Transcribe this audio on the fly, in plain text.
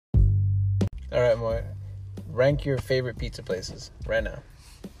All right, Moy. Rank your favorite pizza places right now.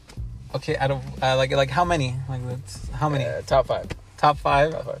 Okay, out of like how many? How many? Top 5. Top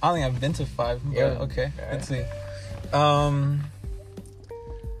 5? Top 5. I don't think I've been to 5. But Yeah. Okay, Right. let's see.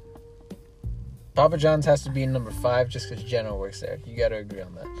 Papa John's has to be number 5 just because Jenna works there. You got to agree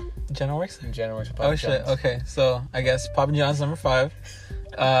on that. Jenna works. Jenna works at Papa John's. Shit. Okay, so I guess Papa John's number 5.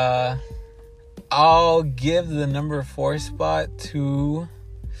 I'll give the number 4 spot to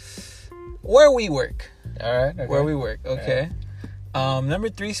where we work. All right. Okay. Where we work. Okay. Number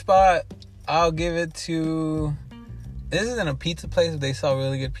 3 spot, I'll give it to. This isn't a pizza place, but they sell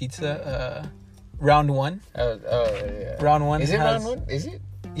really good pizza. Round 1. Oh, yeah. Round 1. Is it Round 1? Is it?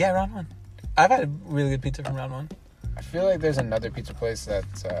 Yeah, Round 1. I've had a really good pizza from Round 1. I feel like there's another pizza place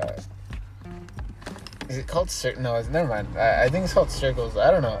that's. Is it called No, never mind. I think it's called Circles.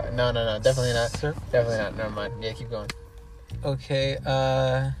 I don't know. No. Definitely not. Definitely not. Never mind. Yeah, keep going. Okay.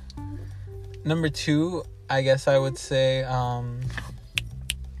 Number 2, I guess I would say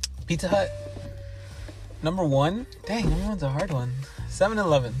Pizza Hut. Number 1. Dang, number 1's a hard one.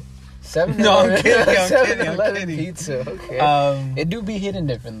 7-Eleven. 7-Eleven. No, I'm kidding. 7-Eleven pizza. Okay. It do be hidden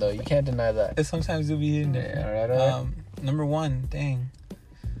different though. You can't deny that. It sometimes do be in there. All right. Number 1. Dang.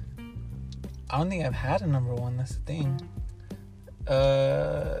 I don't think I've had a number 1. That's the thing.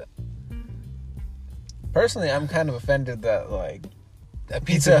 Personally, I'm kind of offended that like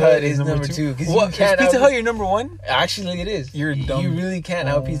Pizza Hut is number 2. What? Is Pizza Hut your number 1? Actually, it is. You're dumb. You really can't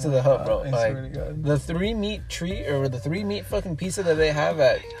out Pizza the Hut, bro. I Like swear to God. the 3-meat treat or the 3-meat fucking pizza that they have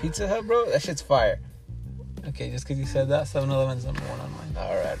at Pizza Hut, bro. That shit's fire. Okay, just because you said that, 7-Eleven's number 1 on mine.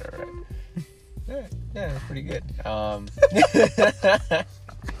 All right. Yeah, that's pretty good.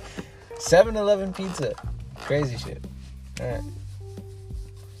 7-Eleven pizza, crazy shit. All right.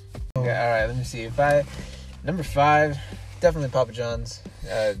 Okay, all right. Let me see. Number 5, definitely Papa John's.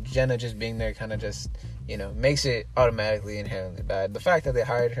 Jenna just being there kind of just makes it automatically inherently bad. The fact that they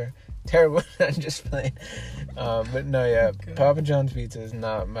hired her, terrible. I'm just playing. But no, yeah, okay. Papa John's pizza is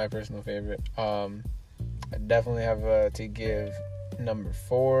not my personal favorite. I definitely have to give number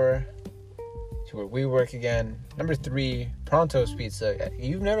 4 to where we work again. Number 3, Pronto's Pizza.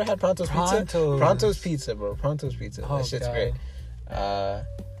 You've never had Pronto's Pizza? Pronto's Pizza, bro. Pronto's Pizza. Oh, that shit's God. great.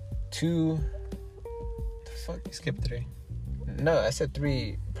 2. The fuck? You skipped 3. No, I said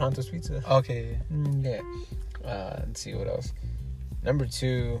 3. Pronto's Pizza. Okay. Yeah. Let's see what else. Number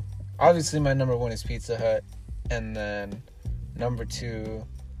 2. Obviously, my number 1 is Pizza Hut, and then number 2.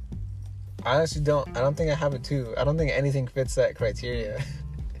 I honestly don't think I have a 2. I don't think anything fits that criteria.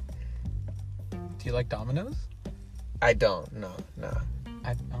 Do you like Domino's? I don't. No.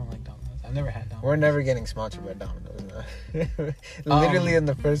 I don't like Domino's. I've never had Domino's. We're never getting sponsored by Domino's. No. Literally in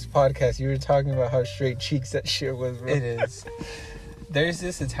the first podcast, you were talking about how straight cheeks that shit was, bro. It is. There's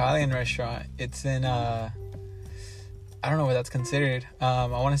this Italian restaurant. It's in, I don't know what that's considered. I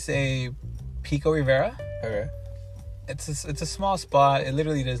want to say Pico Rivera. Okay. It's a small spot. It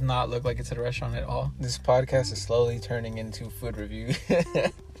literally does not look like it's a restaurant at all. This podcast is slowly turning into food review.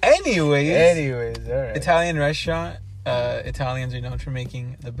 Anyways, all right. Italian restaurant. Italians are known for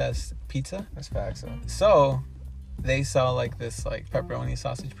making the best pizza. That's facts, though. So they sell like this like pepperoni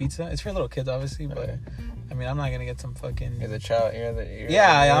sausage pizza. It's for little kids, obviously, but Okay. I mean, I'm not gonna get some fucking. You're the child. I'm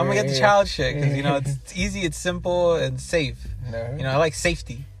gonna get the child shit because it's easy, it's simple, and safe. No. I like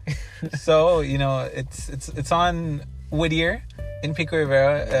safety. So it's on Whittier in Pico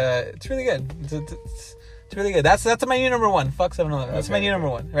Rivera. It's really good. It's really good. That's my new number 1. Fuck 7-Eleven. That's my new number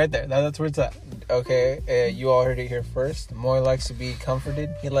 1 right there. That's where it's at. Okay, you all heard it here first. Moy likes to be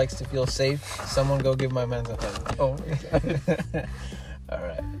comforted. He likes to feel safe. Someone go give my man a hug. Oh my God. All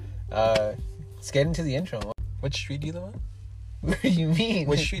right. Let's get into the intro. Which street do you live on? What do you mean?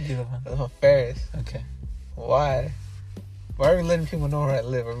 Which street do you live on? Ferris. Okay. Why? Why are we letting people know where I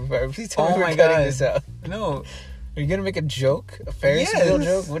live? Please tell me Oh we're my cutting God. this out. No. Are you gonna make a joke? A Ferris Yes. wheel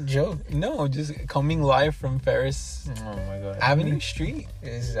joke? What joke? No, just coming live from Ferris Oh my God. Avenue Street.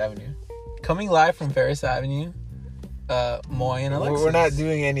 This is Avenue. Coming live from Ferris Avenue. Moy and Alexis. We're not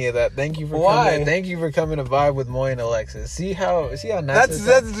doing any of that. Thank you for Why? coming. Thank you for coming to vibe with Moy and Alexis. See how nice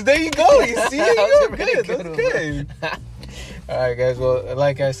That's there you go. You see, That was a good. really That's good one, good. All right, guys. Well,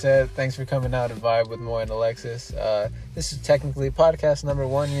 like I said, thanks for coming out to vibe with Moy and Alexis. This is technically podcast number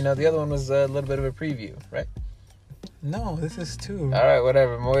 1. The other one was a little bit of a preview, right? No, this is 2. All right,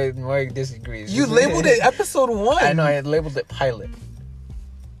 whatever. Moy disagrees. You labeled it episode 1. I know. I labeled it pilot.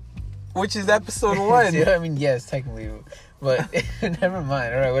 Which is episode 1. See, I mean, yes, technically, but never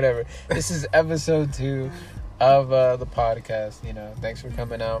mind. All right, whatever. This is episode 2 of the podcast. Thanks for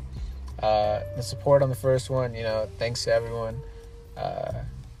coming out. The support on the first one. Thanks to everyone.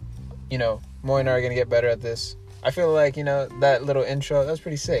 you know, Moy and I are gonna get better at this. I feel like, you know, that little intro, that was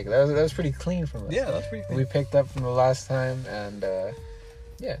pretty sick. That was pretty clean from us. Yeah, that's pretty clean. We picked up from the last time, and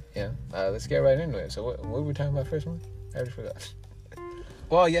let's get right into it. So what were we talking about first one? I already forgot.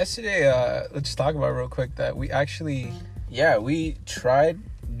 Well, yesterday, let's just talk about it real quick that we actually... Yeah, we tried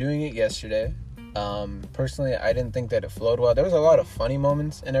doing it yesterday. Personally, I didn't think that it flowed well. There was a lot of funny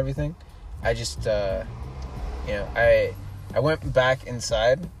moments and everything. I just, I went back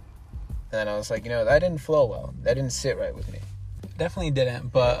inside, and I was like, you know, that didn't flow well. That didn't sit right with me. Definitely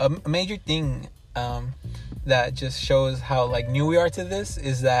didn't. But a major thing that just shows how, like, new we are to this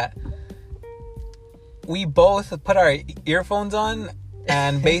is that we both put our earphones on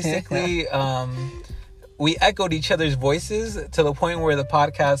and basically we echoed each other's voices to the point where the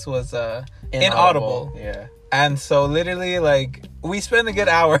podcast was inaudible. Yeah. And so literally, like, we spent a good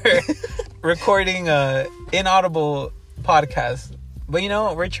hour recording a inaudible podcast. But, you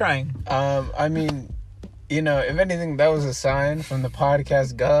know, we're trying. I mean, you know, if anything, that was a sign from the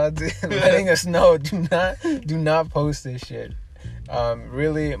podcast gods letting us know, do not post this shit.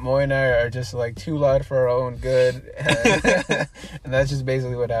 Really, Moy and I are just like too loud for our own good, and that's just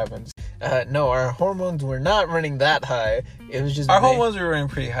basically what happens. No, our hormones were not running that high. It was just our hormones were running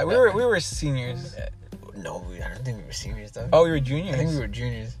pretty high. We were seniors. No, I don't think we were seniors though. Oh, we were juniors. I think we were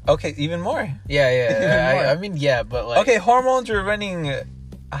juniors. Okay, even more. Yeah. I mean, yeah, but like, okay, hormones were running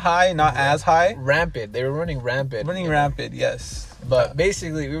high, not as high. Rampant. They were running rampant. Rampant, yes. But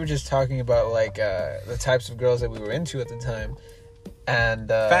basically, we were just talking about like the types of girls that we were into at the time. And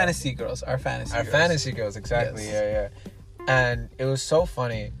fantasy girls, our fantasy girls, exactly. Yes. Yeah. And it was so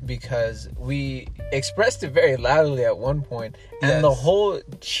funny because we expressed it very loudly at one point, and the whole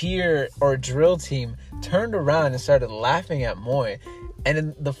cheer or drill team turned around and started laughing at Moy.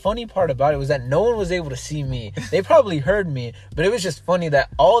 And the funny part about it was that no one was able to see me. They probably heard me, but it was just funny that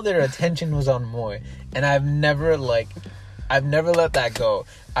all their attention was on Moy. And I've never let that go.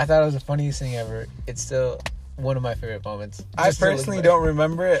 I thought it was the funniest thing ever. It's still one of my favorite moments. I personally don't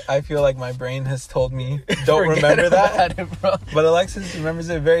remember it. I feel like my brain has told me don't remember that. But Alexis remembers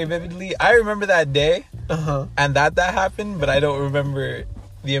it very vividly. I remember that day and that happened, but I don't remember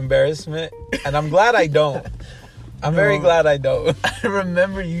the embarrassment. And I'm glad I don't. I'm very glad I don't. I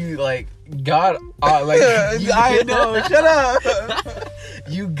remember you like got like I know. Shut up.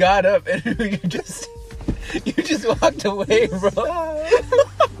 You got up and you just walked away, bro.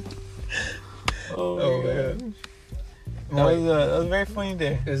 Oh man. That was a very funny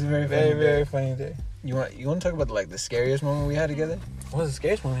day. It was a very funny day. You want to talk about like the scariest moment we had together? What was the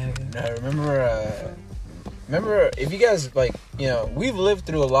scariest moment we had together? No, remember if you guys like, you know, we've lived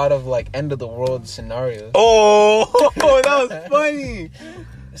through a lot of like end of the world scenarios. Oh, that was funny.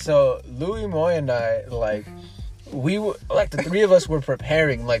 So Louis, Moy, and I we were like the three of us were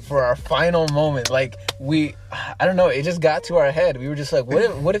preparing like for our final moment. Like I don't know, it just got to our head. We were just like,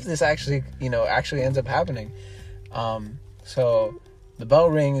 what if this actually ends up happening? So the bell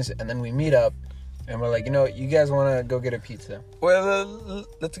rings and then we meet up and we're like, you know, you guys want to go get a pizza? Well,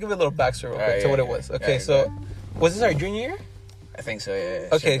 let's give it a little backstory real quick to what it was. Okay, so was this our junior year? I think so, yeah.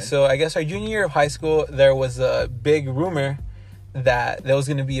 Okay, so I guess our junior year of high school, there was a big rumor that there was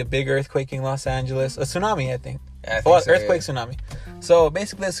going to be a big earthquake in Los Angeles, a tsunami, I think. Earthquake, tsunami. So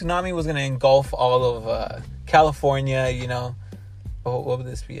basically, the tsunami was going to engulf all of California, you know. What would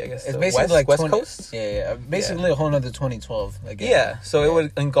this be? I guess it's basically West Coast. Yeah. Basically, a whole nother 2012 again. Yeah. So it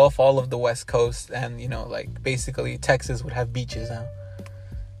would engulf all of the West Coast, and you know, like basically Texas would have beaches now.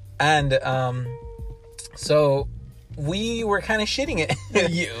 And so we were kind of shitting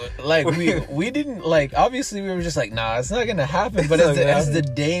it. we didn't like. Obviously, we were just like, nah, it's not gonna happen. But as the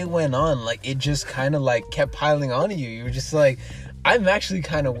day went on, like it just kind of like kept piling onto you. You were just like, I'm actually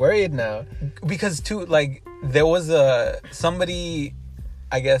kind of worried now because there was somebody,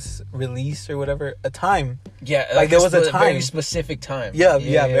 I guess, released or whatever a time. Yeah, like there was a time, very specific time. Yeah,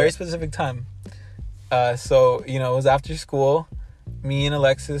 very specific time. So you know, it was after school. Me and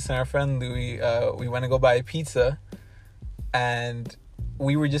Alexis and our friend Louis, we went to go buy a pizza, and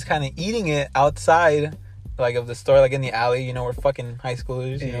we were just kind of eating it outside, like of the store, like in the alley. You know, we're fucking high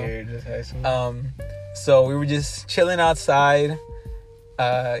schoolers. You know, just high school. So we were just chilling outside,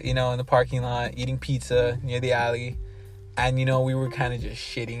 you know, in the parking lot, eating pizza near the alley. And, you know, we were kind of just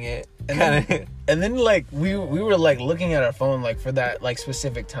shitting it. And then like, we were, like, looking at our phone, like, for that, like,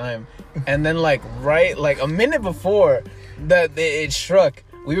 specific time. And then, like, right, like, a minute before that it struck,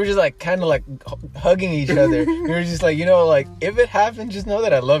 we were just, like, kind of, like, hugging each other. We were just like, you know, like, if it happened, just know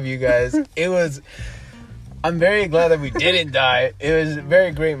that I love you guys. I'm very glad that we didn't die. It was a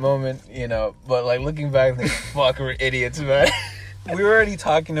very great moment, you know. But, like, looking back, like, fuck, we're idiots, man. we were already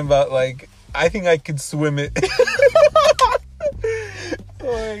talking about, like, I think I could swim it.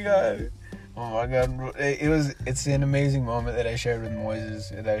 Oh my god. Oh my god, it's an amazing moment that I shared with Moises,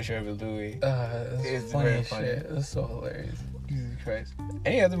 that I shared with Louis. It's funny as shit. It was so hilarious. Jesus Christ.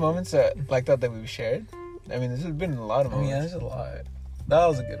 Any other moments like that we've shared? I mean, this has been a lot of moments. Yeah, there's a lot. That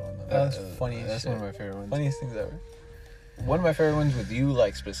was a good one, though. That was funny as That's shit. one of my favorite ones. Funniest things ever. One of my favorite ones with you,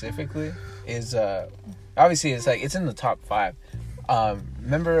 like, specifically, is, obviously, it's, like, it's in the top 5.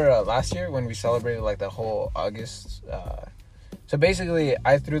 Remember last year when we celebrated, like, the whole August, so basically,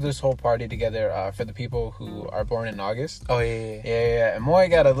 I threw this whole party together for the people who are born in August. Oh, yeah. Yeah. And Moy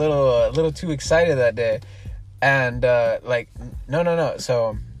got a little too excited that day. And, like, no.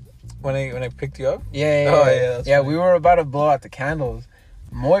 So... When I picked you up? Yeah. Oh, yeah. That's funny. We were about to blow out the candles.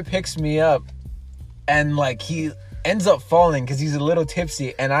 Moy picks me up, and, like, he ends up falling because he's a little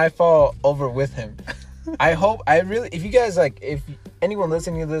tipsy, and I fall over with him. If you guys, like, if anyone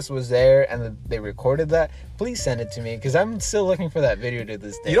listening to this was there and they recorded that, please send it to me, because I'm still looking for that video to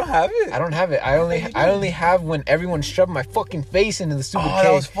this day. You don't have it? I don't have it. I only have when everyone shoved my fucking face into the stupid cake.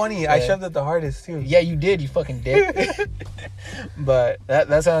 That was funny. Yeah. I shoved it the hardest, too. Yeah, you did, you fucking dick. But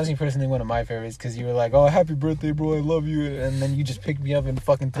that's honestly personally one of my favorites, because you were like, oh, happy birthday, bro, I love you, and then you just picked me up and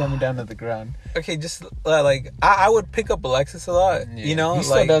fucking throw me down to the ground. Okay, just like I would pick up Alexis a lot, you know. He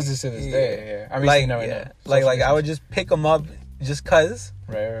still does this to this day. Yeah, I mean, like, you never yeah, know. like I would just pick him up just cause.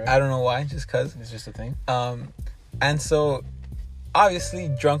 Right. I don't know why, just cause. It's just a thing. And so obviously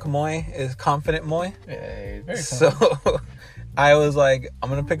drunk Moy is confident Moy. Yeah, very confident. So I was like, I'm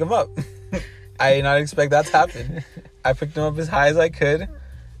gonna pick him up. I did not expect that to happen. I picked him up as high as I could.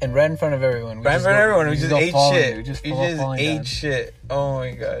 And right in front of everyone. We just ate shit. We just ate shit. Oh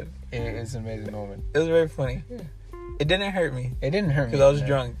my god. It's an amazing moment. It was very funny. Yeah. It didn't hurt me. It didn't hurt me. Because I was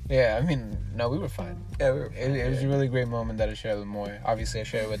drunk. Yeah, I mean, no, we were fine. Yeah, we were fine. It was a really great moment that I shared with Moy. Obviously, I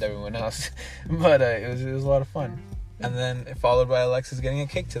shared it with everyone else. But it was a lot of fun. And then followed by Alexis getting a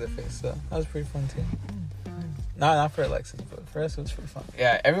cake to the face. So that was pretty fun, too. Not for Alexis, but for us, it was pretty fun.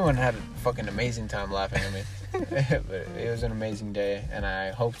 Yeah, everyone had a fucking amazing time laughing at me. But it was an amazing day, and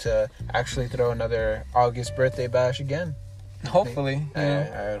I hope to actually throw another August birthday bash again. Hopefully.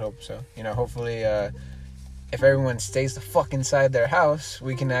 I would hope so. You know, hopefully, if everyone stays the fuck inside their house,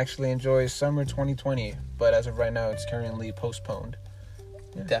 we can actually enjoy summer 2020. But as of right now, it's currently postponed.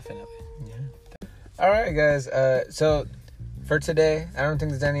 Yeah. Definitely. Yeah. All right, guys. So for today, I don't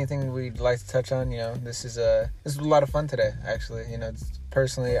think there's anything we'd like to touch on. You know, this is a lot of fun today. Actually, you know,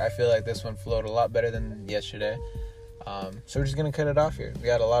 personally, I feel like this one flowed a lot better than yesterday. So we're just gonna cut it off here. We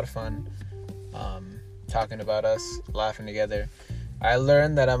had a lot of fun talking about us, laughing together. I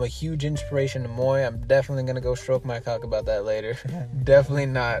learned that I'm a huge inspiration to Moy. I'm definitely gonna go stroke my cock about that later. Definitely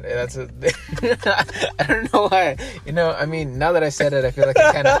not. I don't know why. You know, I mean, now that I said it, I feel like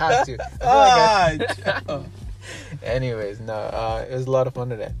I kind of have to. Anyways, no, it was a lot of fun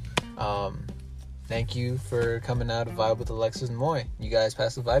today. Thank you for coming out to Vibe with Alexis and Moy. You guys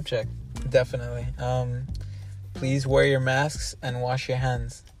passed the vibe check. Definitely. Please wear your masks and wash your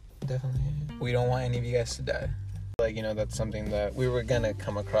hands. Definitely. We don't want any of you guys to die. Like, you know, that's something that we were gonna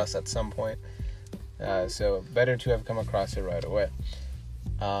come across at some point. So better to have come across it right away.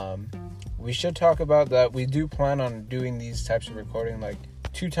 We should talk about that. We do plan on doing these types of recording like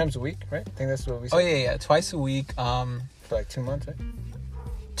 2 times a week, right? I think that's what we said. Oh yeah, twice a week. For like 2 months, right?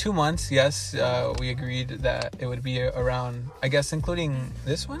 2 months, yes. We agreed that it would be around, I guess, including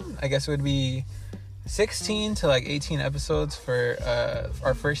this one, I guess it would be 16 to like 18 episodes for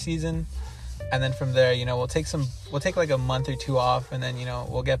our first season. And then from there, you know, we'll take like a month or 2 off, and then, you know,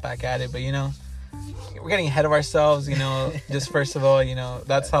 we'll get back at it. But, you know, we're getting ahead of ourselves, you know. Just first of all, you know,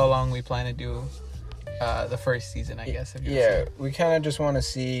 that's how long we plan to do the first season, I guess. Yeah, we kind of just want to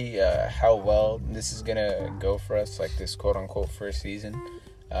see how well this is gonna go for us, like this quote-unquote first season.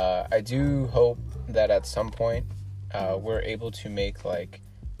 I do hope that at some point we're able to make like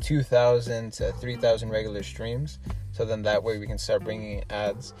 2,000 to 3,000 regular streams, so then that way we can start bringing in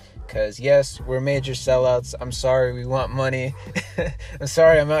ads. Because yes, we're major sellouts. I'm sorry, we want money. I'm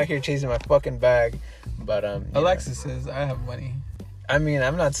sorry, I'm out here chasing my fucking bag. But Alexis says I have money. I mean,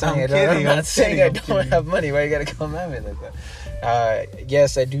 I'm not saying I'm not saying I don't have money. Why you gotta come at me like that?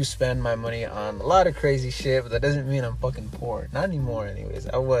 Yes, I do spend my money on a lot of crazy shit, but that doesn't mean I'm fucking poor. Not anymore, anyways.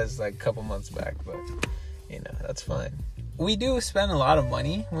 I was like a couple months back, but you know, that's fine. We do spend a lot of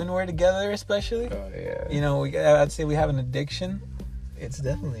money when we're together, especially. Oh yeah. You know, I'd say we have an addiction. It's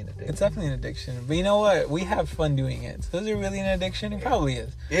definitely an addiction. It's definitely an addiction. But you know what? We have fun doing it. So is it really an addiction? It probably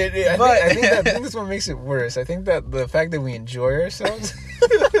is. I think that's what makes it worse. I think that the fact that we enjoy ourselves,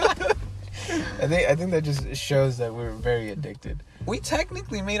 I think that just shows that we're very addicted. we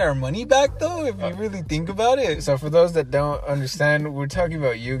technically made our money back, though, if you really think about it. So for those that don't understand, we're talking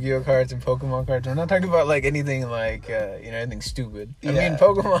about Yu-Gi-Oh cards and Pokemon cards. We're not talking about like anything like anything stupid. I mean,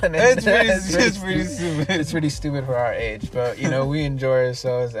 Pokemon. It's pretty stupid. It's pretty stupid for our age, but we enjoy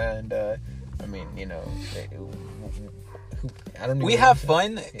ourselves, and I mean, I don't. We have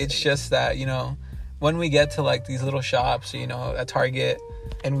fun. It's just that when we get to like these little shops, at Target,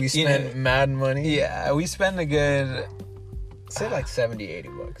 and we spend mad money. Yeah, we spend a good. Say like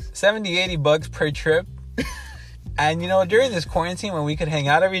 $70-$80. $70-$80 per trip. And during this quarantine when we could hang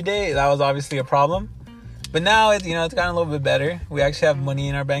out every day, that was obviously a problem. But now it's gotten a little bit better. We actually have money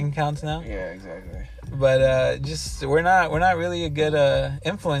in our bank accounts now. Yeah, exactly. But we're not really a good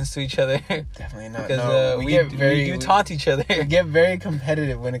influence to each other. Definitely not. Because we do taunt each other. We get very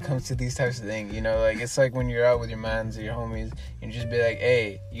competitive when it comes to these types of things. Like it's like when you're out with your mans or your homies, and you just be like,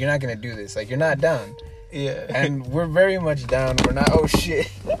 "Hey, you're not gonna do this. Like you're not down." Yeah. And we're very much down. We're not. Oh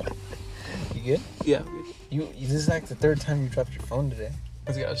shit. You good? Yeah. This is like the third time you dropped your phone today.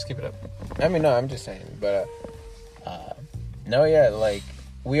 Let's go. Just keep it up. I mean, no, I'm just saying. But no, yeah. Like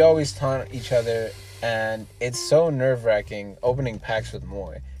we always taunt each other, and it's so nerve-wracking opening packs with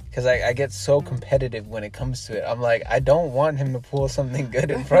Moy. Because I get so competitive when it comes to it. I'm like, I don't want him to pull something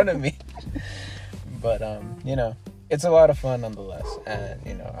good in front of me. But it's a lot of fun nonetheless.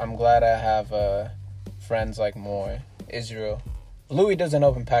 And I'm glad I have friends like Moy, Israel. Louis doesn't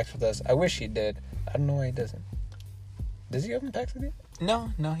open packs with us. I wish he did. I don't know why he doesn't. Does he open packs with you?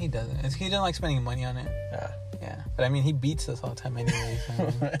 No, he doesn't. He doesn't like spending money on it. Yeah. But I mean, he beats us all the time anyway.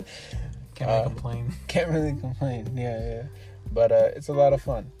 So can't really complain. Can't really complain. Yeah. But it's a lot of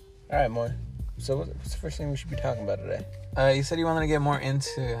fun. All right, Moy. So what's the first thing we should be talking about today? You said you wanted to get more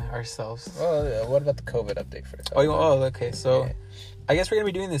into ourselves. Well, what about the COVID update first? Okay. So I guess we're going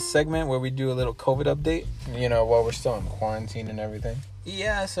to be doing this segment where we do a little COVID update. While we're still in quarantine and everything.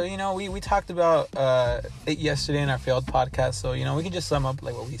 Yeah, so, we talked about it yesterday in our failed podcast. So, we can just sum up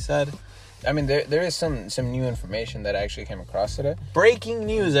like what we said. I mean, there is some new information that I actually came across today. Breaking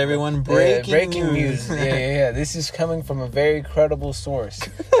news, everyone. Breaking news. Yeah. This is coming from a very credible source.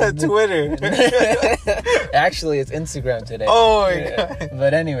 Twitter. Actually, it's Instagram today. Oh, my God.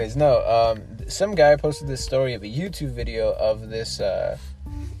 But anyways, no. Some guy posted this story of a YouTube video of this.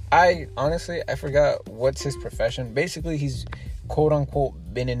 I forgot what's his profession. Basically, he's quote unquote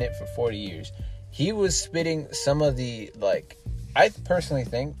been in it for 40 years. He was spitting some of the I personally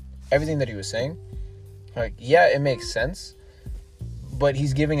think everything that he was saying, it makes sense, but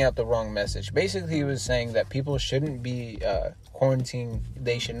he's giving out the wrong message. Basically, he was saying that people shouldn't be quarantined.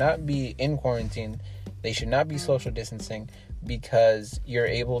 They should not be in quarantine. They should not be social distancing because you're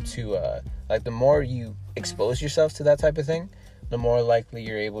able to, the more you expose yourself to that type of thing, the more likely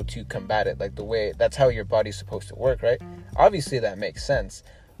you're able to combat it. That's how your body's supposed to work, right? Obviously, that makes sense,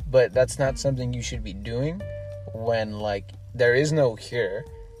 but that's not something you should be doing when, there is no cure.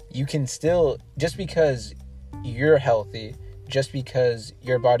 You can still, just because you're healthy, just because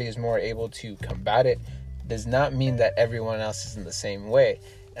your body is more able to combat it, does not mean that everyone else is in the same way.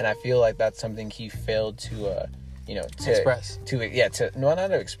 And I feel like that's something he failed to, express. Not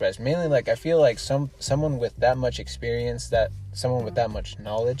to express. Mainly, I feel like someone with that much experience, someone with that much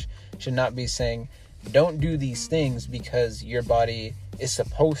knowledge, should not be saying, don't do these things because your body is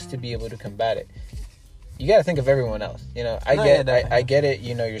supposed to be able to combat it. You got to think of everyone else. I get it.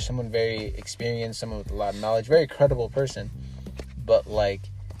 You're someone very experienced, someone with a lot of knowledge, very credible person. But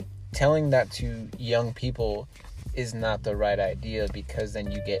telling that to young people is not the right idea because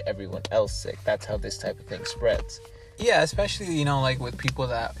then you get everyone else sick. That's how this type of thing spreads. Yeah, especially, with people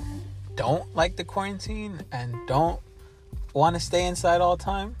that don't like the quarantine and don't want to stay inside all the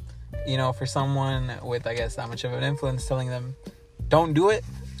time. For someone with, I guess, that much of an influence telling them, don't do it.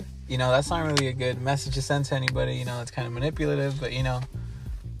 That's not really a good message to send to anybody. It's kind of manipulative, but, I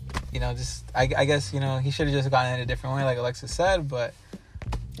guess, he should have just gotten it a different way, like Alexis said, but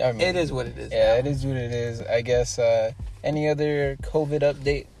it is what it is. Yeah, it is what it is. I guess, any other COVID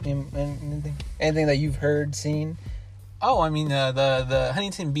update? Anything that you've heard, seen? Oh, I mean, the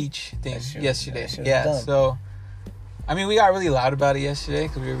Huntington Beach thing yesterday. Yeah, so, I mean, we got really loud about it yesterday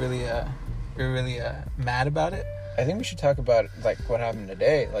because we were really mad about it. I think we should talk about what happened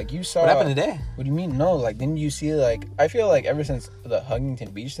today. You saw what happened today. What do you mean? No, didn't you see? I feel like ever since the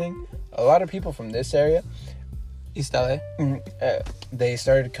Huntington Beach thing, a lot of people from this area, East LA, they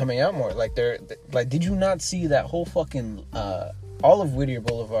started coming out more. Did you not see that whole fucking all of Whittier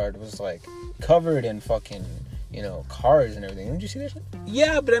Boulevard was covered in fucking cars and everything? Didn't you see that shit?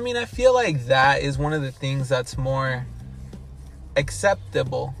 Yeah, but I mean, I feel like that is one of the things that's more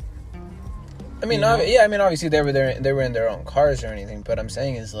acceptable. I mean, obviously they were there. They were in their own cars or anything. But I'm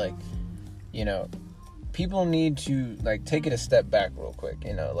saying is like, you know, people need to like take it a step back real quick.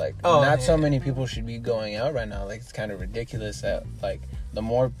 You know, like so many people should be going out right now. Like it's kind of ridiculous that like the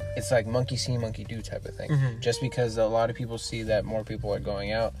more it's like monkey see, monkey do type of thing. Mm-hmm. Just because a lot of people see that more people are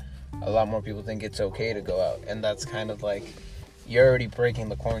going out, a lot more people think it's okay to go out, and that's kind of like you're already breaking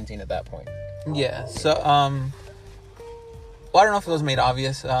the quarantine at that point. Yeah. So well, I don't know if it was made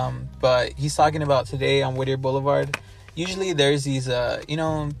obvious, but he's talking about today on Whittier Boulevard. Usually there's these, you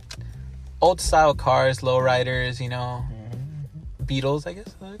know, old style cars, lowriders, you know, Beetles, I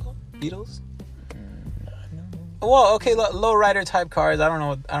guess. What are they called? Beetles? Well, okay, lowrider type cars. I don't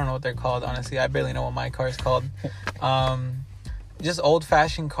know what they're called. Honestly, I barely know what my car is called. Just old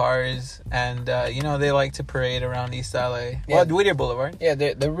fashioned cars, and you know, they like to parade around East LA. Yeah. Well, Whittier Boulevard. Yeah,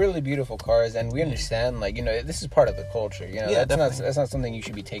 they're really beautiful cars, and we understand, like, you know, this is part of the culture. You know, yeah, that's not something you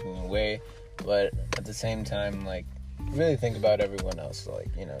should be taking away, but at the same time, like, really think about everyone else. Like,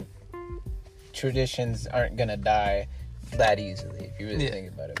 you know, traditions aren't gonna die that easily if you really think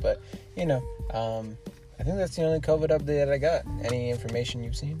about it. But you know, I think that's the only COVID update that I got. Any information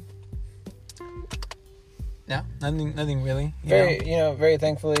you've seen? No, nothing really. Very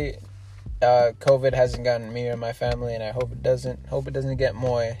thankfully, COVID hasn't gotten me or my family, and I hope it doesn't get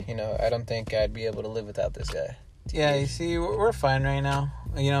more. You know, I don't think I'd be able to live without this guy. Yeah, you see, we're fine right now.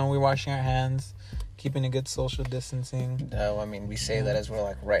 You know, we're washing our hands, keeping a good social distancing. No, I mean, we say that as we're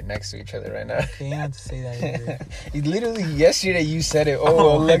like right next to each other right now. Okay, you don't have to say that either. Literally yesterday you said it.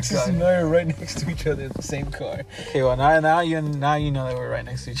 Oh, Alexis and I are right next to each other in the same car. Okay, well now you know that we're right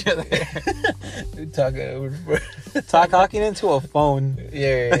next to each other. Talking into a phone.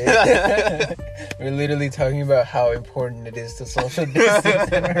 Yeah. We're literally talking about how important it is to social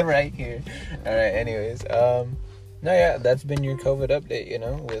distance, and we're right here. All right. Anyways, that's been your COVID update. You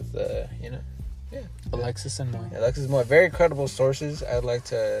know, with Yeah. Alexis and Moy. Alexis and Moy. Very credible sources. I'd like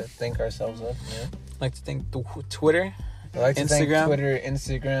to thank ourselves of. Yeah. I'd like to thank Twitter. I'd like to Instagram. thank Twitter,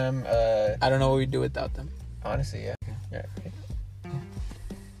 Instagram. I don't know what we'd do without them. Honestly, yeah.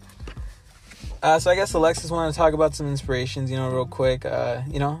 So I guess Alexis wanted to talk about some inspirations, you know, real quick.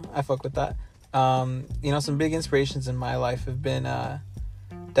 You know, I fuck with that. You know, some big inspirations in my life have been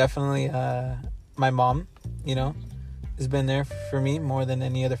definitely my mom, you know, has been there for me more than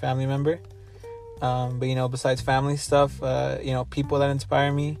any other family member. But, you know, besides family stuff, you know, people that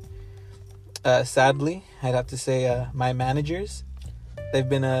inspire me, sadly, I'd have to say my managers. They've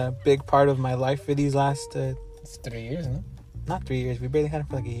been a big part of my life for these last... it's 3 years, no? Not 3 years. We barely had them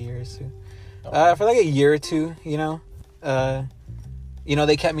for like a year or two. For like a year or two, you know. You know,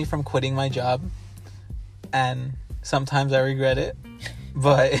 they kept me from quitting my job. And sometimes I regret it.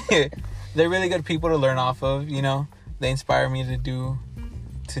 But they're really good people to learn off of, you know. They inspire me to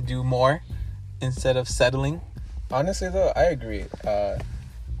do more instead of settling. Honestly, though, I agree.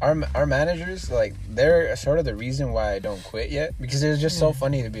 Our managers, like, they're sort of the reason why I don't quit yet, because they're just so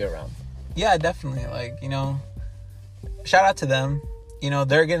funny to be around. Yeah, definitely. Like, you know, shout out to them. You know,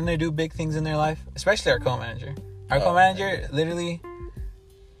 they're going to do big things in their life, especially our co-manager. Our co-manager, literally,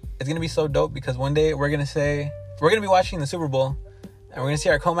 it's going to be so dope, because one day we're going to be watching the Super Bowl, and we're going to see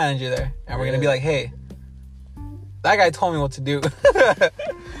our co-manager there, and we're going to be like, hey, that guy told me what to do.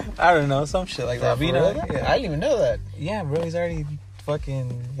 I don't know, some shit like that. But, you know, yeah. I didn't even know that. Yeah, bro, he's already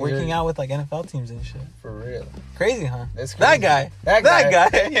fucking working out with like NFL teams and shit. For real. Crazy, huh? That's crazy. That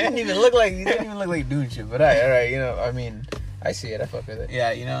guy. He didn't even look like doing shit. But all right, you know, I mean, I see it. I fuck with it.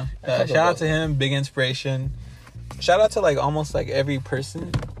 Yeah, you know, shout out to him, big inspiration. Shout out to like almost like every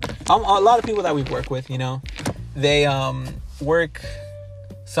person. A lot of people that we work with, you know, they work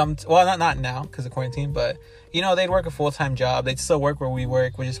not now because of quarantine, but you know, they'd work a full-time job. They'd still work where we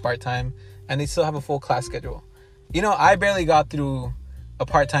work, which is part-time, and they still have a full class schedule. You know, I barely got through a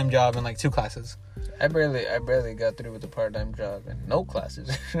part-time job in like 2 classes. I barely got through with a part-time job and no classes.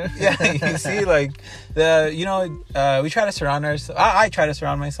 Yeah, you see, like, we try to surround ourselves. I try to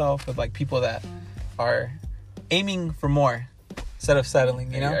surround myself with like people that are aiming for more instead of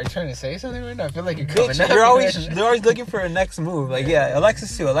settling. You know, are you trying to say something right now? I feel like you're coming. They're always looking for a next move. Like, yeah,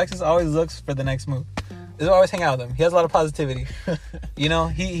 Alexis too. Alexis always looks for the next move. This is why I always hang out with him. He has a lot of positivity. You know,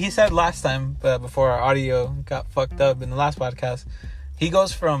 he said last time, before our audio got fucked up in the last podcast, he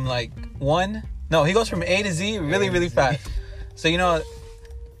goes from A to Z really, really fast. So, you know,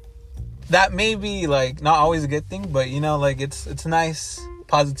 that may be like not always a good thing, but you know, like it's a nice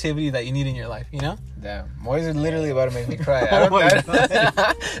positivity that you need in your life, you know? Damn, Moy's is literally about to make me cry.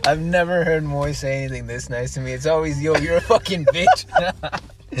 I've never heard Moy say anything this nice to me. It's always, yo, you're a fucking bitch.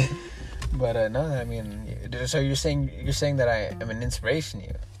 But no, I mean, so you're saying that I am an inspiration to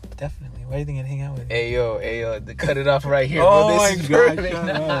you? Definitely. Why do you think I'd hang out with you? Hey yo, cut it off right here, Oh bro. my This is God, perfect. shut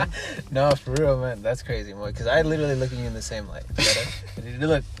up. No, for real, man. That's crazy, boy. Because I literally look at you in the same light.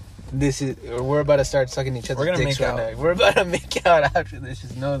 Look, we're about to start sucking each other's We're gonna dicks make right out. now. We're about to make out after this.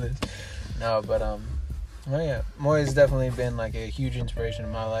 Just know this. No, but well, yeah, Moy has definitely been like a huge inspiration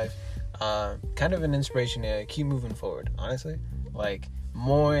in my life. Kind of an inspiration to keep moving forward. Honestly, like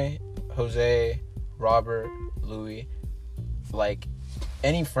Moy, Jose, Robert, Louis, like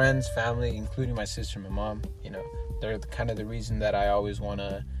any friends, family, including my sister, my mom. You know, they're kind of the reason that I always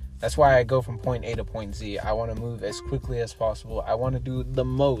wanna. That's why I go from point A to point Z. I want to move as quickly as possible. I want to do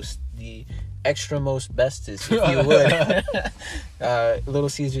the extra most bestest, if you would. Little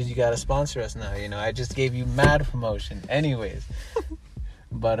Caesars, you gotta sponsor us now. You know, I just gave you mad promotion. Anyways,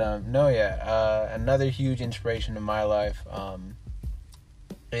 but another huge inspiration in my life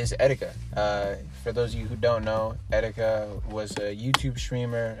is Etika. For those of you who don't know, Etika was a YouTube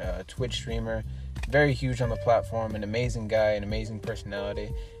streamer, a Twitch streamer, very huge on the platform, an amazing guy, an amazing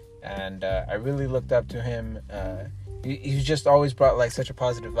personality. And I really looked up to him. He's just always brought like such a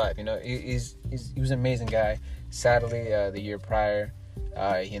positive vibe. You know, he was an amazing guy. Sadly, the year prior,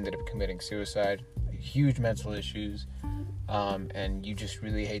 he ended up committing suicide. Huge mental issues, and you just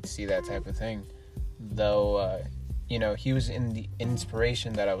really hate to see that type of thing. Though, you know, he was in the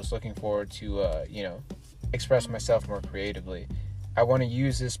inspiration that I was looking for to, you know, express myself more creatively. I want to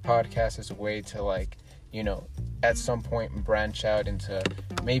use this podcast as a way to, like, you know, at some point branch out into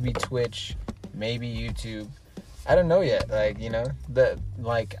maybe Twitch, maybe YouTube. I don't know yet. Like, you know,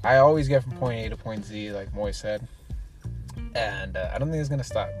 I always get from point A to point Z, like Moy said. And I don't think it's gonna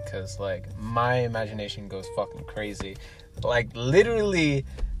stop because, like, my imagination goes fucking crazy. Like, literally,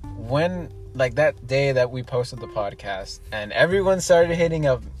 when, like, that day that we posted the podcast and everyone started hitting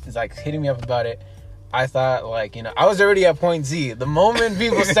me up about it, I thought, like, you know, I was already at point Z. The moment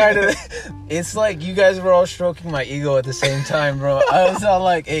people started, it's like you guys were all stroking my ego at the same time, bro. I was all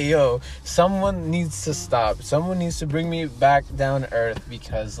like, hey, yo, someone needs to stop. Someone needs to bring me back down to earth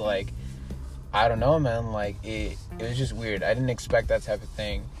because, like, I don't know, man. Like, it was just weird. I didn't expect that type of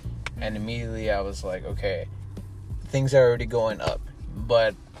thing. And immediately I was like, okay, things are already going up.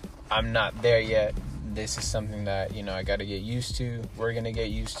 But I'm not there yet. This is something that, you know, I got to get used to. We're going to get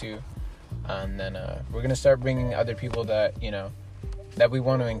used to. And then we're going to start bringing other people that, you know, that we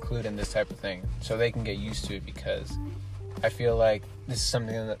want to include in this type of thing so they can get used to it because I feel like this is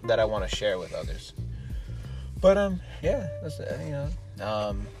something that I want to share with others. But, yeah, that's, you know,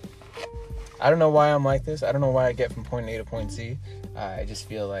 I don't know why I'm like this. I don't know why I get from point A to point Z. I just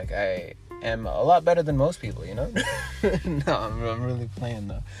feel like I am a lot better than most people, you know? No, I'm really playing,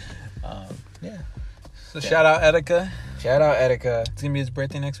 though. Yeah. So shout out Etika. Shout out Etika. It's gonna be his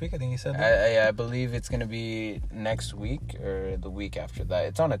birthday next week. I think he said that. I believe it's gonna be next week or the week after that.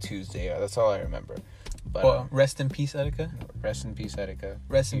 It's on a Tuesday. That's all I remember. But well, rest in peace, Etika. Rest in peace, Etika.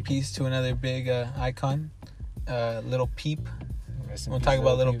 Rest in peace to another big icon, Little Peep. We'll talk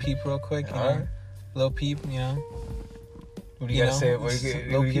about Little Peep real quick. You know? Little Peep, you know. What do you gotta say?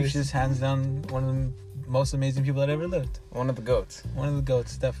 Little Peep's just hands down one of the most amazing people that ever lived. One of the goats. One of the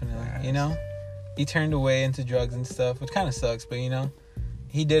goats, definitely. Nice. You know, he turned away into drugs and stuff, which kind of sucks, but you know,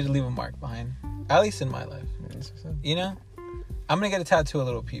 he did leave a mark behind, at least in my life. You know, I'm gonna get a tattoo of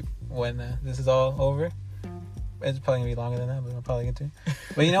Little Peep when this is all over. It's probably gonna be longer than that, but I'll probably get to.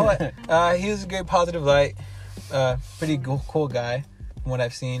 But you know what? He was a great positive light. Pretty cool guy from what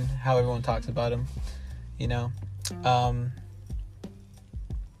I've seen, how everyone talks about him. You know,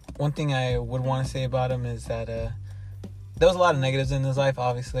 one thing I would want to say about him is that there was a lot of negatives in his life,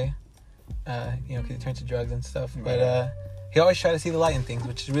 obviously. You know, because he turned to drugs and stuff. But he always tried to see the light in things,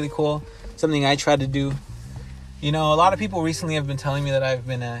 which is really cool. Something I try to do. You know, a lot of people recently have been telling me that I've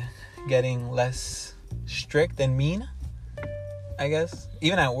been getting less strict and mean, I guess.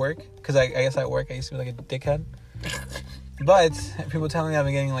 Even at work. Because I guess at work I used to be like a dickhead. But people telling me I've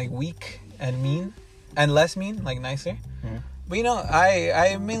been getting like weak and mean. And less mean, like nicer. Mm-hmm. But you know,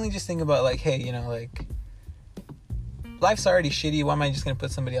 I mainly just think about like, hey, you know, like, life's already shitty. Why am I just going to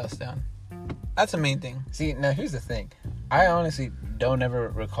put somebody else down? That's the main thing. See, now here's the thing. I honestly don't ever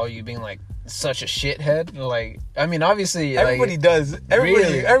recall you being like such a shithead. Like, I mean, obviously, everybody like, does.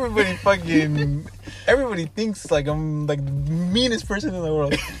 Really? Everybody fucking, everybody thinks like I'm like the meanest person in the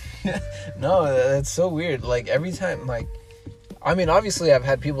world. No, that's so weird. Like, every time, like, I mean, obviously, I've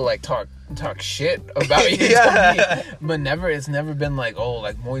had people like talk shit about you, yeah. But it's never been like, oh,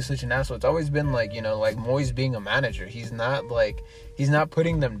 like Moy's such an asshole. It's always been like, you know, like Moy's being a manager. He's not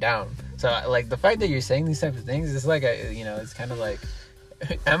putting them down. So like the fact that you're saying these types of things, it's like, you know, it's kind of like,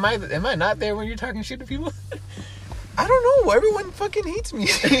 am I not there when you're talking shit to people? I don't know. Everyone fucking hates me.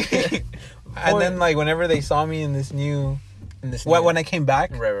 And then, like, whenever they saw me in this new... when I came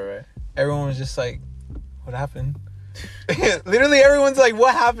back, right. everyone was just like, what happened? Literally, everyone's like,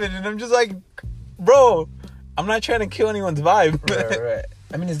 what happened? And I'm just like, bro, I'm not trying to kill anyone's vibe. right.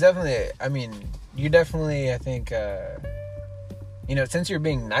 I mean, it's definitely... I mean, you definitely, I think... you know, since you're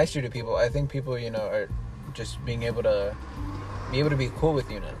being nicer to people, I think people, you know, are just being able to be cool with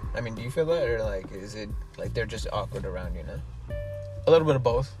you now. I mean, do you feel that? Or, like, is it, like, they're just awkward around you now? A little bit of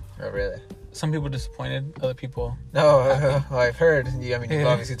both. Oh, really? Some people disappointed, other people... No, I've heard. I mean, you've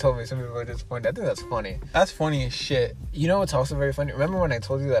obviously told me some people are disappointed. I think that's funny. That's funny as shit. You know what's also very funny? Remember when I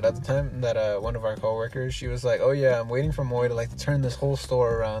told you that at the time that one of our coworkers, she was like, "Oh yeah, I'm waiting for Moy to like to turn this whole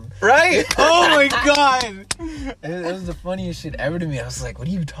store around." Right? Oh my god! It was the funniest shit ever to me. I was like, "What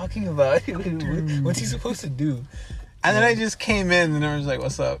are you talking about? What's he supposed to do?" And then I just came in and I was like,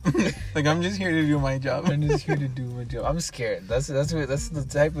 "What's up?" Like, I'm just here to do my job. I'm just here to do my job. I'm scared. That's the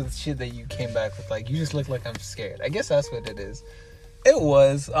type of shit that you came back with. Like, you just look like I'm scared. I guess that's what it is. It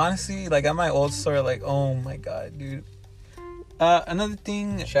was, honestly, like, at my old store, like, oh my god, dude. Another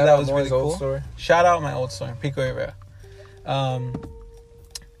thing Shout that out was Moy's really cool. old store. Shout out my old store, Pico Rivera.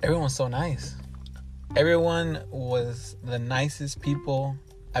 Everyone's so nice. Everyone was the nicest people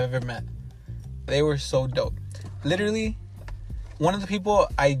I've ever met. They were so dope. Literally, one of the people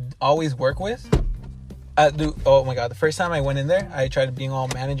I always work with, oh my god, the first time I went in there, I tried being all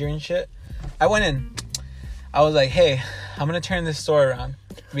manager and shit. I went in. I was like, hey, I'm going to turn this store around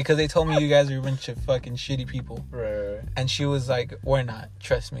because they told me you guys are a bunch of fucking shitty people. Right. And she was like, we're not.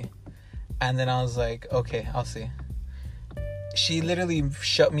 Trust me. And then I was like, okay, I'll see. She literally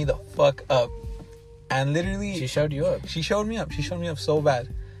shut me the fuck up. And literally... She showed you up. She showed me up. She showed me up so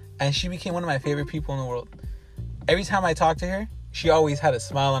bad. And she became one of my favorite people in the world. Every time I talked to her, she always had a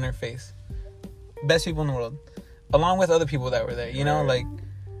smile on her face. Best people in the world. Along with other people that were there. You know, like,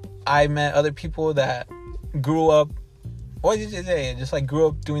 I met other people that grew up... What did you say? Just, like, grew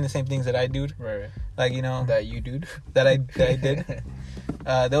up doing the same things that I do. Right. Like, you know... That you dude. That I did.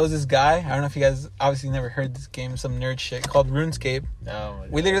 There was this guy. I don't know if you guys obviously never heard this game. Some nerd shit called RuneScape. Oh, my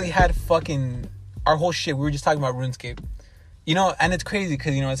God. We literally had fucking... Our whole shit, we were just talking about RuneScape. You know, and it's crazy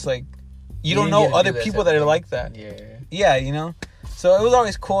because, you know, it's like... You don't know other people that are like that. Yeah, you know? So it was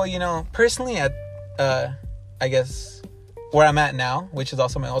always cool, you know? Personally, at, I guess, where I'm at now, which is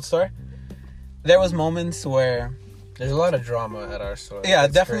also my old store, there was moments where... There's a lot of drama at our store. Yeah,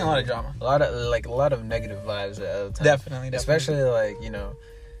 it's definitely crazy. a lot of drama. A lot of negative vibes at the time. Definitely. Especially, like, you know...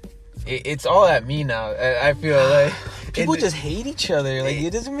 It's all at me now. I feel like... People just hate each other. Like,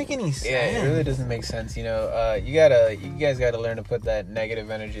 it doesn't make any sense. Yeah, it really doesn't make sense. You know, you guys gotta learn to put that negative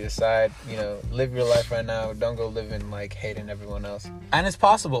energy aside. You know, live your life right now. Don't go living like hating everyone else. And it's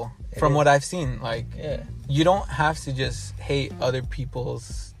possible from what I've seen. Like, yeah, you don't have to just hate other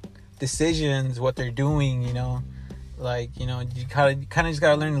people's decisions, what they're doing. You know, like, you know, you kind of just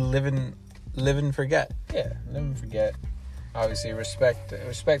gotta learn to live and forget. Yeah, live and forget. Obviously, respect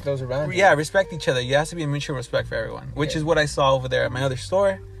those around you. Yeah, respect each other. There has to be a mutual respect for everyone, which is what I saw over there at my other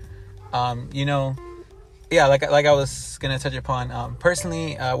store. You know, yeah, like I was gonna touch upon.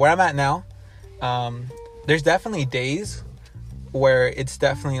 Personally, where I'm at now, there's definitely days where it's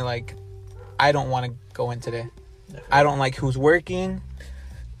definitely like, I don't want to go in today. Definitely. I don't like who's working.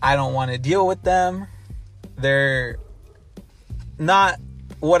 I don't want to deal with them. They're not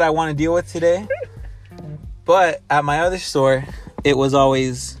what I want to deal with today. But at my other store, it was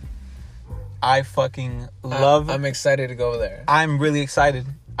always, I fucking love... I'm excited to go there. I'm really excited.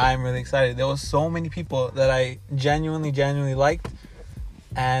 There was so many people that I genuinely liked.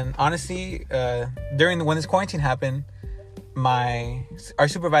 And honestly, when this quarantine happened, our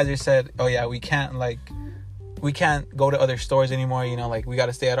supervisor said, oh yeah, we can't go to other stores anymore. You know, like, we got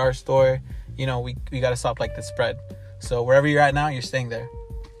to stay at our store. You know, we got to stop, like, the spread. So wherever you're at now, you're staying there.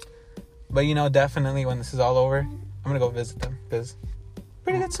 But, you know, definitely when this is all over, I'm going to go visit them. Because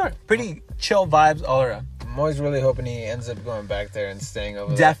pretty good start. Pretty chill vibes all around. I'm always really hoping he ends up going back there and staying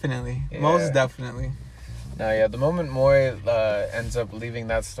over there. Definitely. Yeah. Most definitely. No, yeah, the moment Moy ends up leaving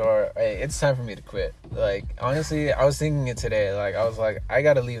that store, hey, it's time for me to quit. Like, honestly, I was thinking it today. Like, I was like, I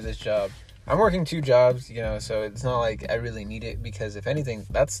got to leave this job. I'm working 2 jobs, you know, so it's not like I really need it. Because if anything,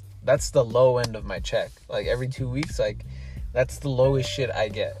 that's the low end of my check. Like, every 2 weeks, like, that's the lowest shit I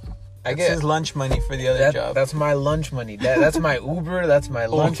get. That's his lunch money for the other job. That's my lunch money. That's my Uber. That's my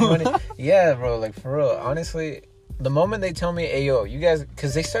lunch money. Yeah, bro. Like, for real. Honestly, the moment they tell me, "Hey, yo, you guys,"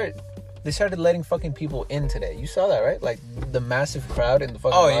 because they started letting fucking people in today. You saw that, right? Like, the massive crowd in the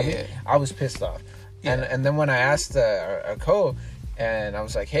fucking lobby. Yeah. I was pissed off. Yeah. And then when I asked our co, and I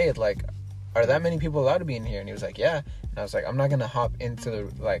was like, "Hey, like, are that many people allowed to be in here? And he was like, yeah. And I was like, I'm not gonna hop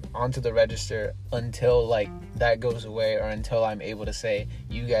onto the register until like that goes away, or until I'm able to say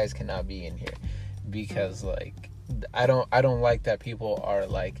you guys cannot be in here, because like I don't like that people are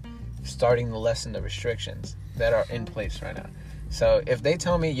like starting to lessen the restrictions that are in place right now. So if they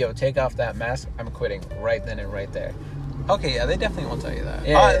tell me, yo, take off that mask, I'm quitting right then and right there. Okay, yeah, they definitely won't tell you that.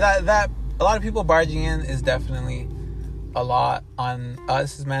 Yeah. That a lot of people barging in is definitely a lot on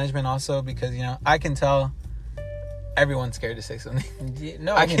us as management also, because, you know, I can tell everyone's scared to say something.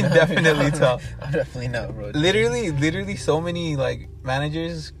 No, I can definitely tell. I definitely know, bro. Literally so many, like,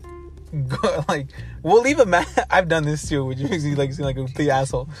 managers go, like, we'll leave I've done this too, which makes me, like, seem like a complete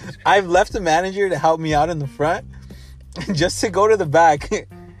asshole. I've left a manager to help me out in the front just to go to the back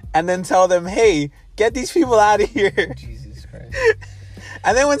and then tell them, hey, get these people out of here. Jesus Christ.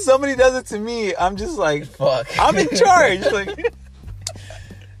 And then when somebody does it to me, I'm just like, fuck, I'm in charge. Like,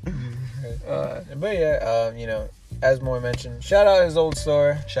 but yeah, you know, as Moy mentioned, shout out his old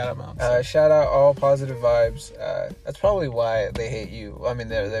store. shout out Mount. Shout out all positive vibes. That's probably why they hate you. I mean,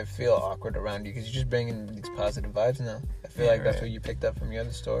 they feel awkward around you because you're just bringing these positive vibes now. I feel like that's what you picked up from your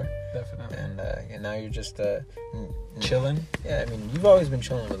other store. Definitely. And now you're just chilling. Yeah, I mean, you've always been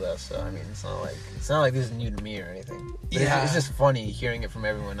chilling with us, so I mean, it's not like this is new to me or anything. But Yeah. it's just funny hearing it from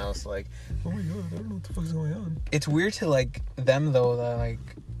everyone else. Like, oh my god, I don't know what the fuck's going on. It's weird to like them though, that like,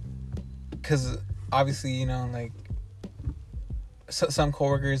 because obviously, you know, like some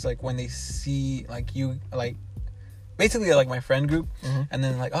coworkers, like when they see like you, like basically like my friend group, and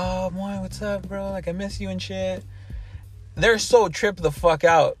then like, oh Moy, what's up, bro? Like I miss you and shit. They're so tripped the fuck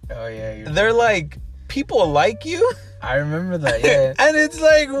out. Oh yeah, they're like, people like you. I remember that. Yeah, and it's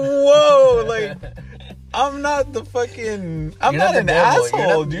like, whoa, like. I'm not the fucking... I'm not an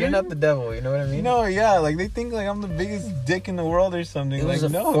asshole, dude. You're not the devil, you know what I mean? No, yeah, like, they think, like, I'm the biggest dick in the world or something. It was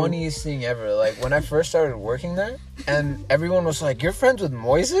like, the funniest thing ever. Like, when I first started working there, and everyone was like, you're friends with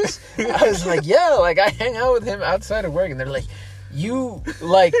Moises? I was like, yeah, like, I hang out with him outside of work. And they're like, you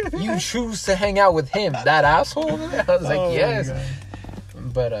choose to hang out with him, that asshole? I was like, yes.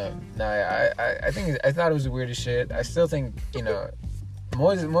 But, no, I thought it was the weirdest shit. I still think, you know...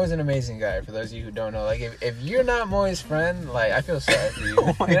 Moy's an amazing guy. For those of you who don't know, like if you're not Moy's friend, like I feel sorry for you.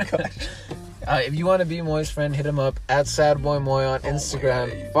 Oh my gosh. If you want to be Moy's friend, hit him up at SadBoyMoy on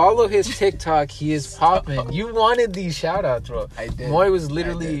Instagram. Follow his TikTok. He is popping. You wanted these shout outs, bro. I did. Moy was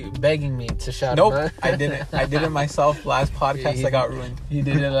literally begging me to shout him out. I didn't. I did it myself last podcast. Yeah, I got ruined. He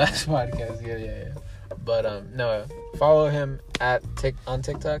did it last podcast. Yeah. But no, follow him on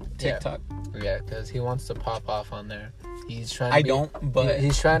TikTok. TikTok. Yeah, because he wants to pop off on there. He's trying.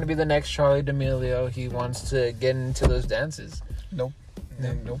 He's trying to be the next Charli D'Amelio. He wants to get into those dances. Nope.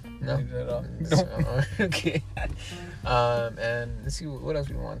 No. At all. Nope. Okay. And let's see what else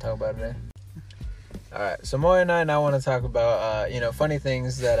we want to talk about today. All right. So Moy and I now want to talk about funny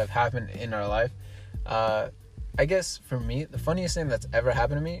things that have happened in our life. I guess for me, the funniest thing that's ever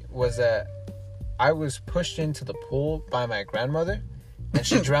happened to me was that I was pushed into the pool by my grandmother, and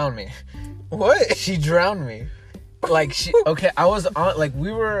she drowned me. What? She drowned me. Like, I was on, like,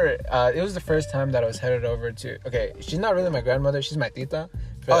 we were, it was the first time that I was headed over to, okay, she's not really my grandmother, she's my tita.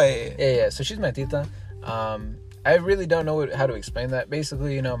 But, yeah, so she's my tita. I really don't know how to explain that.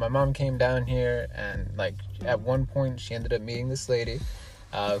 Basically, you know, my mom came down here, and, like, at one point, she ended up meeting this lady,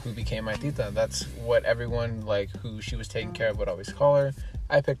 who became my tita. That's what everyone, like, who she was taking care of would always call her.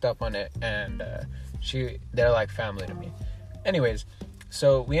 I picked up on it, and, they're like family to me. Anyways,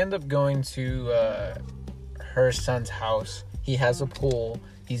 so we end up going to, her son's house. He has a pool.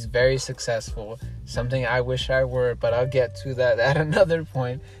 He's very successful. Something I wish I were, but I'll get to that at another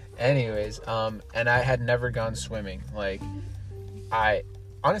point. Anyways, and I had never gone swimming. Like,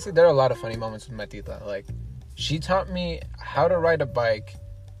 honestly, there are a lot of funny moments with my tita. Like, she taught me how to ride a bike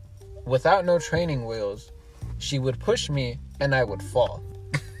without no training wheels. She would push me and I would fall.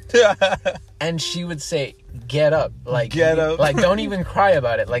 And she would say, get up. Like, get up. Like, don't even cry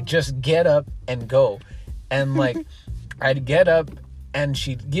about it. Like, just get up and go. And, like, I'd get up, and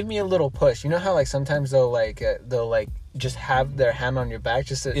she'd give me a little push. You know how, like, sometimes they'll just have their hand on your back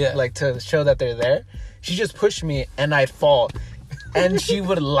just to, like, to show that they're there? She just pushed me, and I'd fall. And she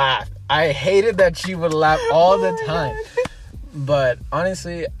would laugh. I hated that she would laugh all the time. But,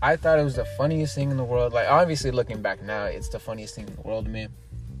 honestly, I thought it was the funniest thing in the world. Like, obviously, looking back now, it's the funniest thing in the world to me.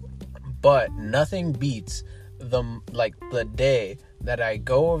 But nothing beats the day that I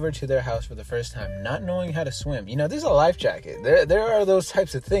go over to their house for the first time, not knowing how to swim. You know, there's a life jacket. There are those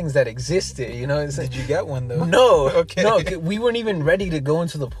types of things that existed, you know. Did you get one, though? No. Okay. No, we weren't even ready to go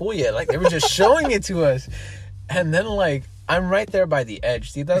into the pool yet. Like, they were just showing it to us. And then, like, I'm right there by the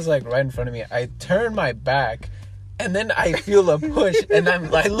edge. Tita's like right in front of me. I turn my back, and then I feel a push, and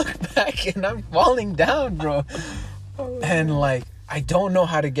I look back, and I'm falling down, bro. And like I don't know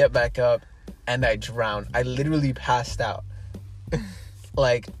how to get back up, and I drown. I literally passed out.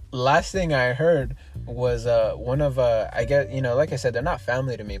 Like last thing I heard was one of I get, you know, like I said, they're not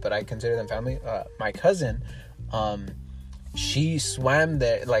family to me, but I consider them family. My cousin, she swam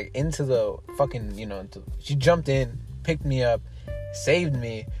there like into the fucking, you know, she jumped in, picked me up, saved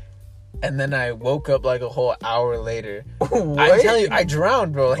me, and then I woke up like a whole hour later. I tell you, I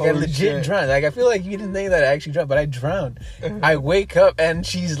drowned, bro. Like I legit drowned. Like I feel like you didn't think that I actually drowned, but I drowned. I wake up and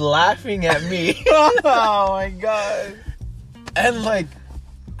she's laughing at me. Oh my god. And like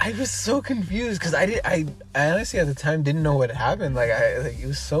I was so confused because I honestly at the time didn't know what happened. Like it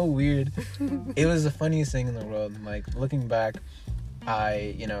was so weird. It was the funniest thing in the world. And like looking back,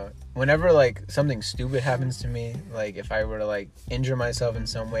 you know, whenever like something stupid happens to me, like if I were to like injure myself in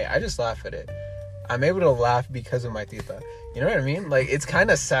some way, I just laugh at it. I'm able to laugh because of my tita. You know what I mean? Like it's kind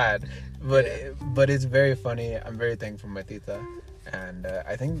of sad, but it's very funny. I'm very thankful for my tita, and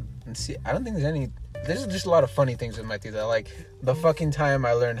I don't think there's just a lot of funny things with my tita. Like the fucking time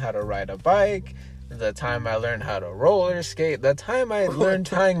I learned how to ride a bike, the time I learned how to roller skate, the time I learned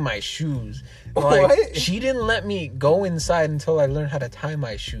tying my shoes. Like What? she didn't let me go inside until I learned how to tie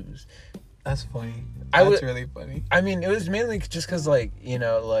my shoes. That's funny. I That's would- really funny. I mean, it was mainly just because, like, you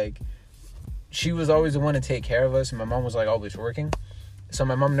know, like, she was always the one to take care of us, and my mom was, like, always working. So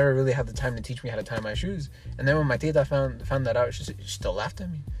my mom never really had the time to teach me how to tie my shoes. And then when my tita found that out, she still laughed at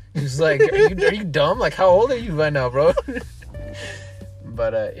me. She was like, are you dumb? Like, how old are you by now, bro?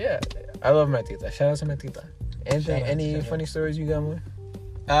 But, yeah, I love my tita. Shout out to my tita. Any funny stories you got, more?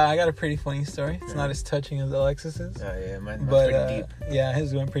 I got a pretty funny story. It's not as touching as Alexis's. Oh, yeah, mine's But pretty deep. yeah,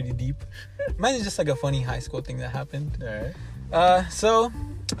 his went pretty deep. Mine is just like a funny high school thing that happened. All right. So,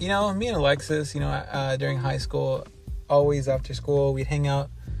 you know, me and Alexis, you know, during high school, always after school, we'd hang out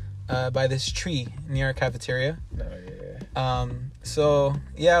by this tree near our cafeteria. No, yeah. So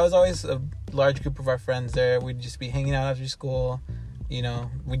yeah, it was always a large group of our friends there. We'd just be hanging out after school. You know,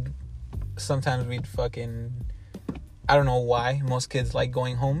 sometimes we'd fucking, I don't know why most kids like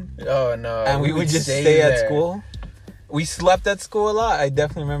going home. Oh, no. And we would just stay at school. We slept at school a lot. I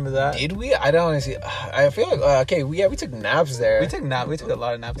definitely remember that. Did we? I don't honestly. I feel like we took naps there. We took a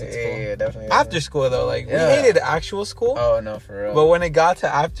lot of naps at school. Yeah, definitely. After school though, like Yeah. we hated actual school. Oh no, for real. But when it got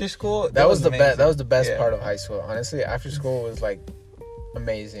to after school, that was the amazing. best. That was the best Yeah. part of high school. Honestly, after school was like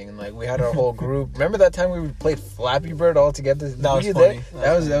amazing. Like we had our whole group. Remember that time we played Flappy Bird all together? That was Were you funny. there?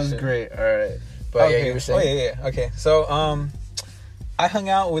 That was funny. great. All right. But yeah, you were saying. Oh yeah. Okay. So I hung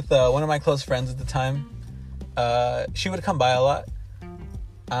out with one of my close friends at the time. She would come by a lot.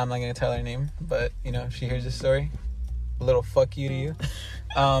 I'm not gonna tell her name, but you know, if she hears this story, a little fuck you to you.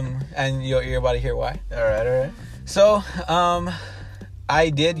 And you're about to hear why. All right. So I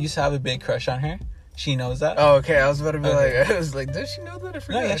used to have a big crush on her. She knows that. Oh, okay. I was about to be Okay. like, I was like, does she know that? I No,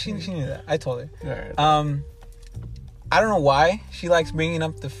 forgot. yeah, she knew that. I told her. All right. I don't know why she likes bringing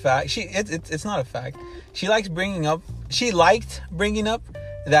up the fact. It's not a fact. She liked bringing up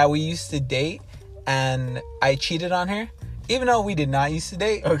that we used to date and I cheated on her, even though we did not used to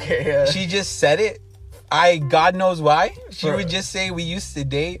date. Okay. Yeah. She just said it. God knows why. She Bro. would just say we used to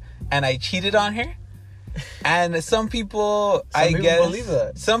date and I cheated on her. And some people, believe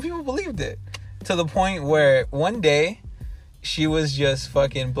that. Some people believed it to the point where one day she was just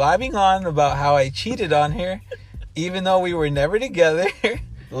fucking blabbing on about how I cheated on her, even though we were never together.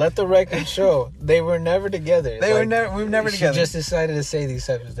 Let the record show they were never together. We were never she together. just decided to say these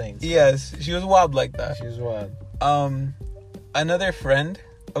types of things. Yes, she was wild like that. She was wild. Another friend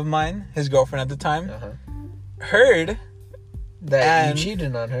of mine, his girlfriend at the time, That heard you And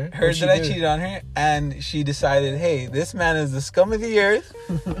cheated on her. heard that I cheated on her, and she decided, hey, this man is the scum of the earth.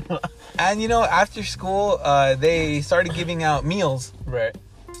 And you know, after school, they started giving out meals. Right.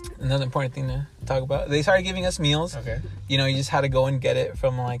 Another important thing to talk about. They started giving us meals. Okay. You know, you just had to go and get it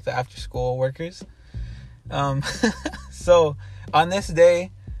from like the after school workers. So on this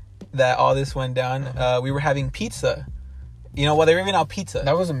day that all this went down, we were having pizza. You know, while they were giving out pizza.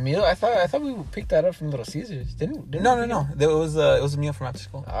 That was a meal. I thought we picked that up from Little Caesars. Didn't No. we? It was a meal from after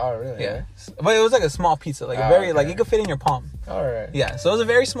school. Oh really? Yeah, but it was like a small pizza, like a very like it could fit in your palm. All right. Yeah, so it was a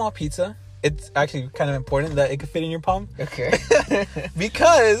very small pizza. It's actually kind of important that it could fit in your palm. Okay.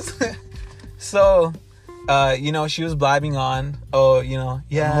 Because so you know, she was blabbing on, oh, you know,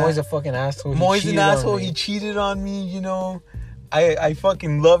 yeah, Moy's a fucking asshole. Moy's an asshole, He he cheated on me, you know, I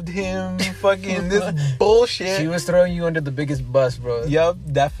fucking loved him, fucking this bullshit. She was throwing you under the biggest bus, bro. Yup,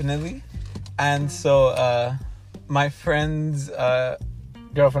 definitely. And so my friend's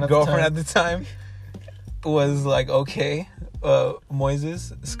girlfriend at the time was like, okay,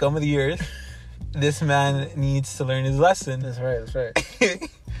 Moises, scum of the earth, this man needs to learn his lesson. That's right.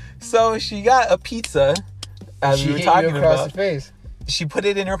 So she got a pizza, as she we were hit talking you across about. the face. She put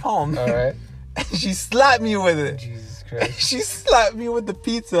it in her palm. All right. And she slapped me with it. Jesus Christ. She slapped me with the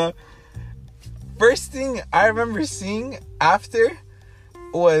pizza. First thing I remember seeing after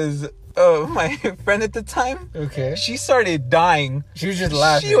was my friend at the time. Okay. She started dying. She was just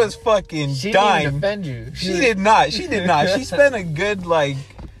laughing. She was fucking she dying. Didn't defend you. She did not. She did not. She spent a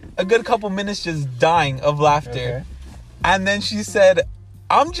good couple minutes just dying of laughter. Okay. And then she said,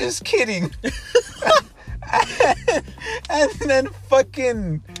 "I'm just kidding." And then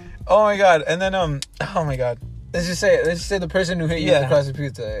fucking, oh my god. And then oh my god. Let's just say the person who hit you across the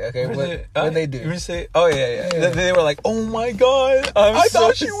pizza. Okay, what they do? You say, oh yeah. They were like, "Oh my god, I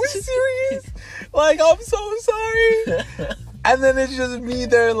thought she was serious. Like, I'm so sorry." And then it's just me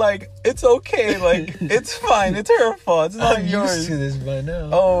there, like, it's okay, like, it's fine, it's her fault, it's not yours. I'm used to this by now.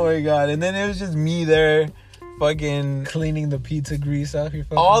 Oh my god. And then it was just me there, fucking cleaning the pizza grease off your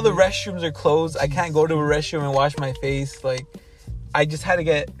fucking all the restrooms are closed. I can't go to a restroom and wash my face. Like, I just had to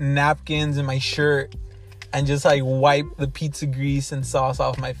get napkins in my shirt and just like wipe the pizza grease and sauce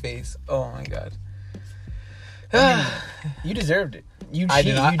off my face. Oh my god. You deserved it. I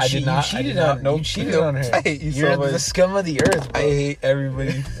did not. You cheated on her. I hate you You're so much. the scum of the earth, bro. I hate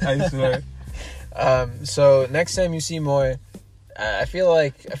everybody. I swear. So next time you see Moy, I feel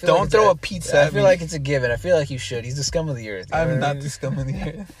like don't throw a pizza at me. I feel like it's a given. I feel like you should. He's the scum of the earth. I'm not the scum of the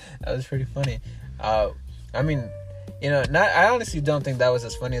earth. That was pretty funny. I mean, I honestly don't think that was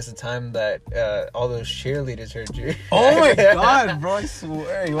as funny as the time that all those cheerleaders heard you. Oh my god, bro! I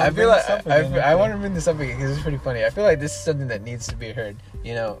swear. I want to bring this up again because it's pretty funny. I feel like this is something that needs to be heard.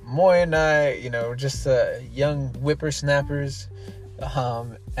 Moy and I, we're just young whippersnappers,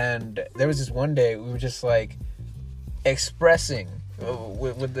 and there was this one day we were just like expressing.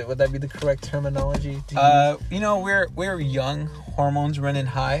 Would that be the correct terminology? We're young, hormones running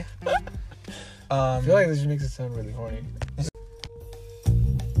high. I feel like this makes it sound really horny.